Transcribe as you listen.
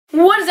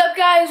What is up,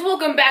 guys?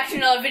 Welcome back to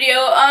another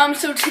video.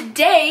 So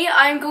today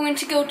I'm going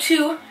to go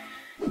to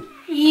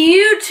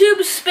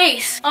YouTube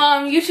Space.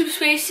 YouTube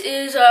Space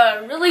is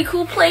a really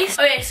cool place.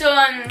 Okay, so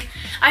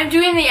I'm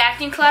doing the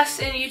acting class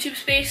in YouTube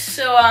Space.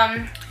 So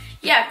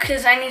yeah,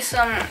 because I need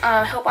some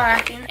help on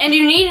acting. And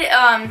you need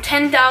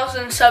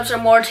 10,000 subs or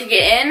more to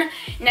get in.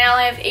 Now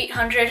I have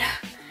 800.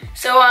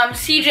 So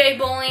CJ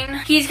Bowling,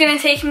 he's gonna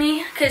take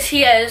me because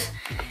he has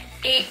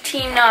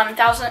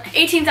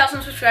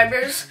 18,000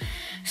 subscribers.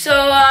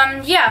 So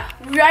yeah,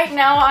 right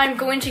now I'm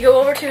going to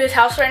go over to his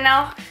house right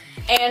now,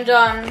 and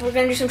we're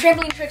gonna do some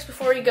trampoline tricks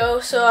before we go.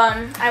 So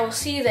I will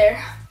see you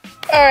there.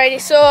 Alrighty,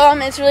 so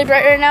it's really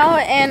bright right now,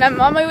 and I'm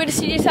on my way to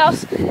CJ's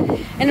house,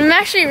 and I'm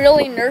actually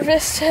really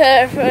nervous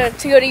to go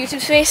to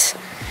YouTube Space.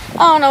 I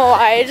don't know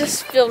why, I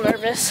just feel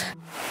nervous.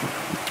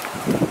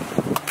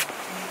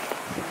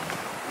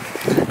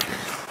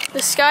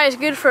 The sky is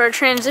good for a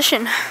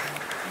transition.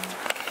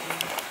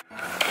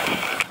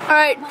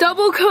 Alright,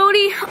 double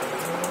Cody.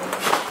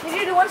 Did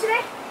you do one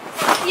today?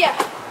 Yeah.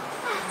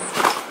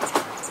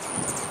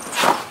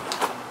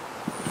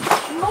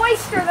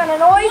 Moister than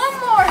an oyster. One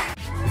more.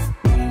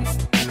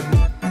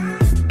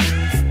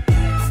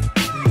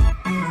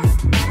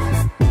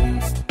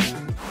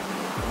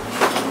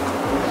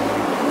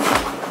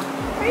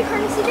 Are you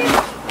currently CJ?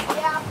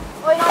 Yeah.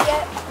 Oh, not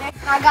yet.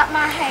 Next, I got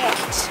my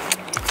hat.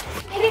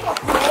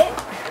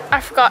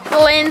 I forgot the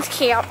lens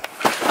cap.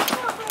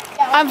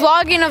 I'm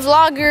vlogging a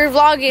vlogger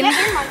vlogging.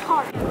 That's in my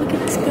car. Look at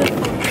this good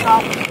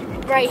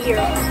Photoshop right here.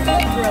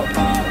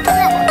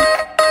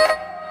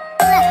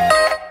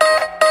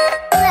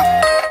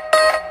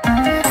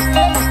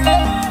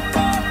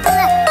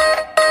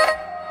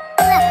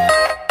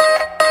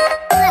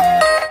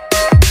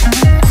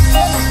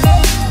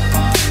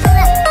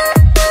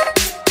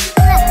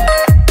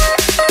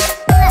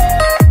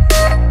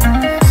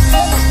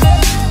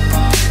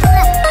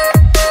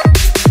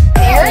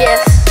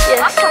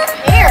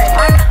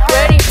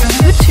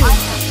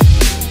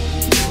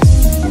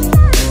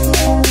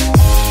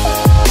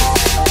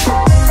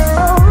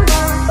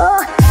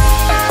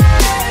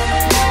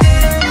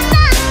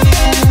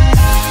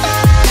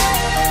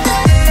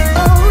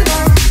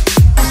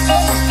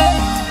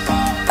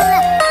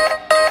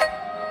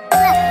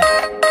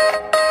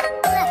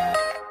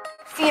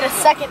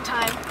 Second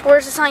time.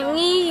 Where's the sign?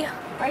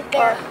 Right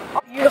there.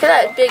 Look at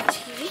that big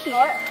TV.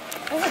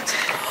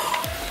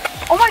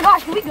 Oh my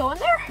gosh, can we go in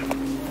there?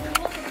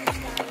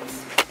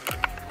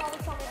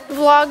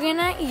 Vlogging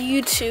at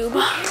YouTube.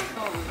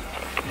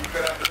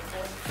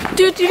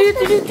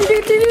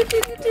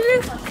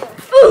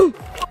 Ooh.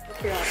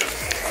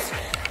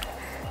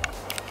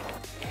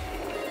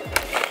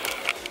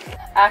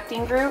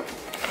 Acting group.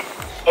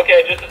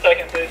 Okay, just a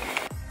second, please.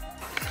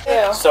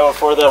 Yeah. So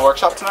for the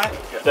workshop tonight?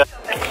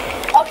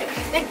 Okay,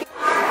 thank you.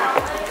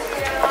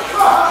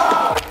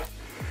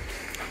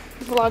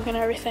 Vlogging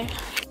everything.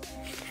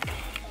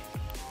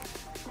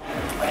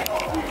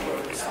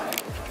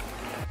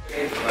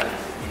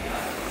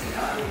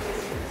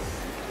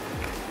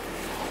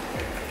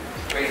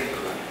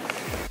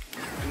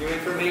 New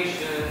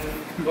information.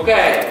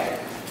 Okay,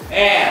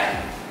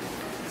 and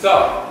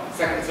so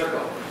second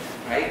circle,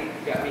 right? You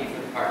got me for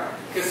the part.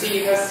 Because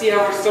see how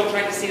we're still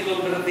trying to see a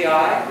little bit of the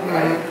eye,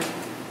 right?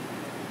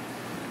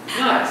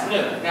 Nice,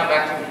 new. Now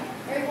back to me.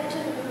 Are you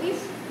watching the movies?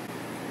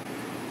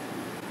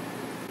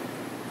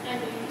 I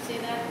knew you'd say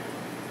that.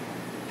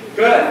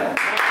 Good.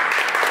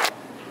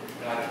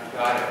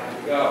 Got it. Here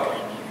we go.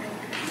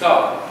 So,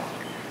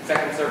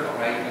 second circle,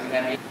 right? You looking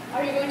at me?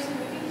 Are you going to the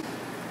movies?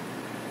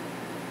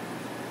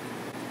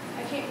 I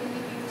can't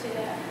believe you would say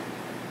that.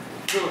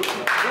 Good.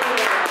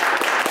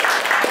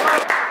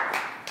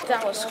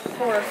 That was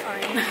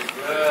horrifying.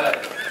 Good.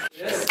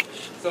 This.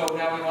 So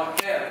now we want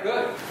there.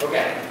 Good.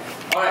 Okay.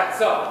 All right.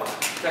 So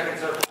second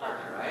circle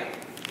partner, right?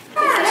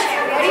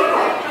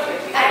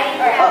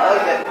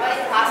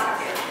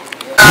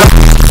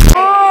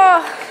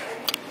 Oh.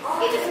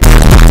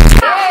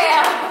 I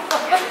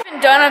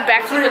haven't done a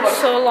backflip in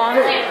so long.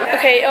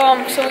 Okay,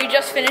 so we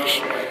just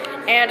finished,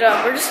 and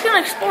we're just gonna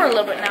explore a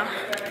little bit now.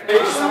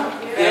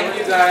 Thank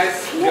you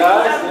guys.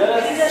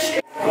 Yes.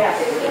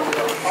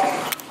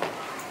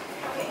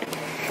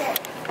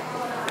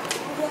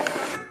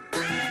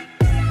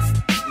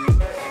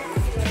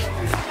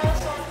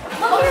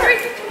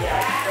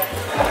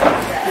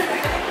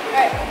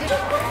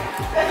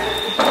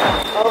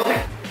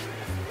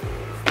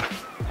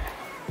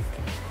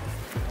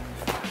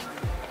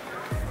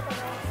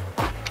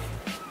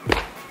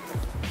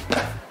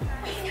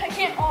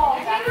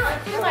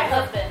 My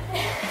husband.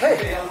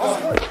 Hey, how's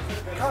it going?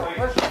 Kyle,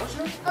 what's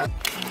your name?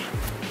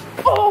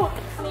 Oh!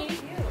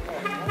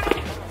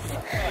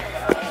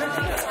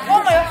 Oh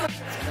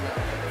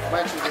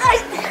my god!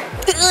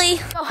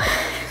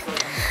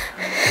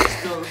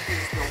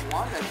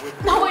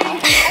 No, wait, I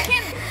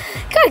can't.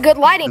 Got good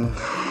lighting.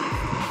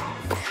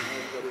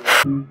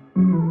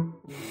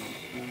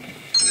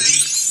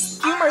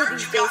 Humor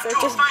these days are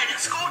just. Fight at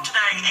school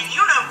today, and you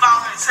know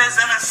violence is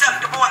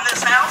unacceptable in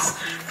this house.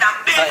 Now,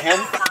 big him?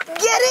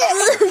 Get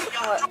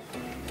it!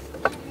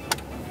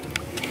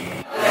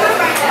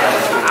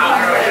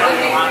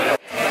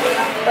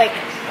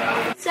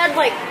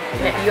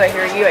 You, I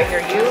hear you, I hear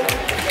you.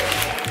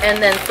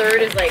 And then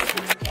third is like.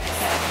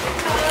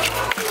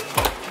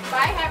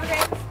 Bye, have a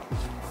great.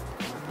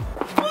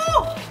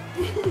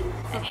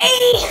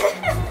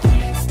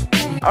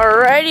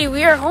 Alrighty,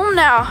 we are home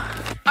now.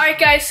 Alright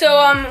guys,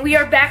 so we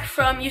are back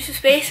from YouTube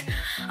Space.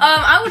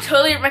 I would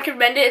totally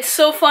recommend it. It's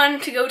so fun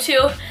to go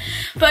to.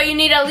 But you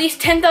need at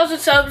least 10,000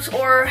 subs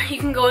or you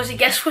can go as a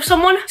guest with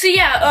someone. So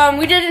yeah,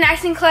 we did an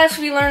acting class.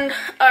 We learned,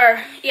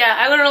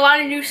 I learned a lot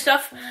of new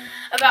stuff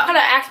about how to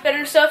act better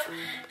and stuff.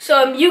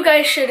 So you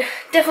guys should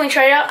definitely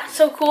try it out. It's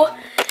so cool.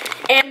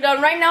 And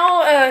right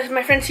now,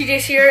 my friend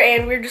CJ's here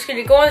and we're just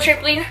gonna go on the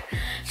trampoline.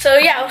 So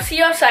yeah, I'll see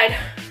you outside.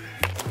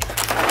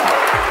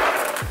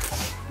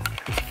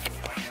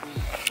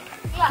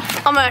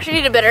 Oh my gosh, I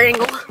need a better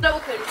angle. Double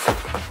coated.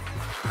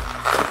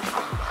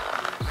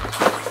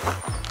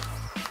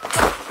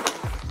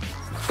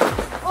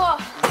 Oh.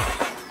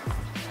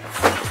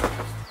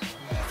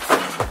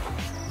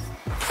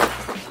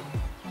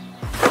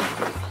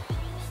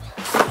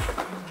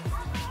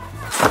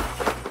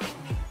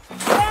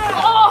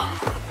 Oh!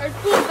 Our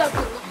food's up.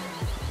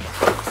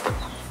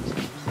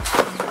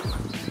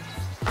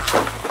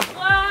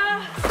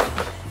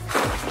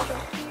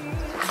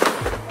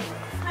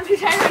 I'm too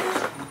tired right now.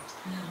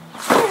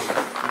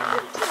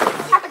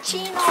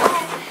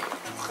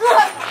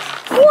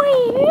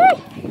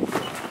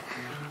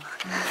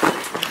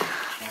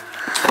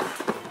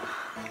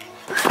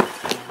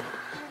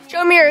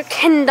 Show me your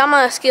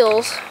kendama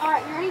skills.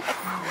 Alright, you ready?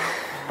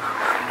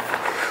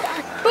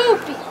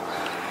 Boopy,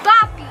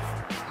 boppy,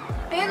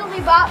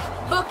 biddly bop,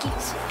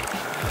 bookies.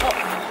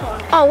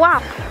 Oh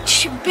wow.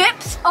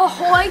 Bips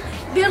ahoy,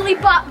 biddly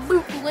bop,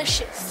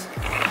 booplicious.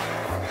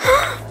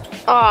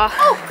 Aw.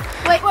 Oh,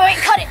 wait,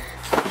 cut it.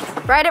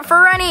 Ride it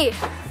for Rennie.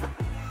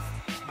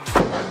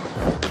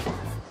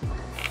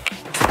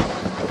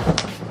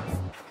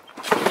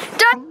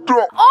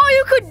 Oh,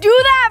 you could do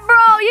that,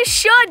 bro. You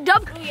should. Oh,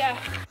 yeah.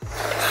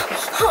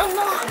 Oh,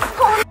 no.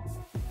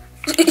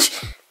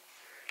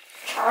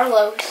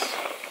 Carlos.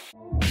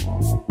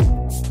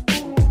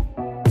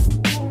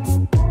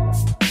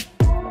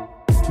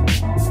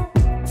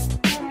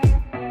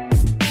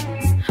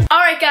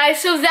 Alright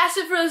guys, so that's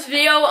it for this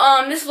video.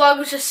 This vlog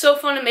was just so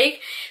fun to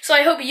make. So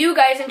I hope you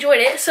guys enjoyed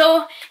it.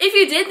 So if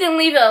you did, then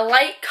leave a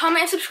like,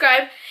 comment, and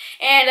subscribe.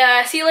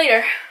 And see you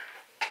later.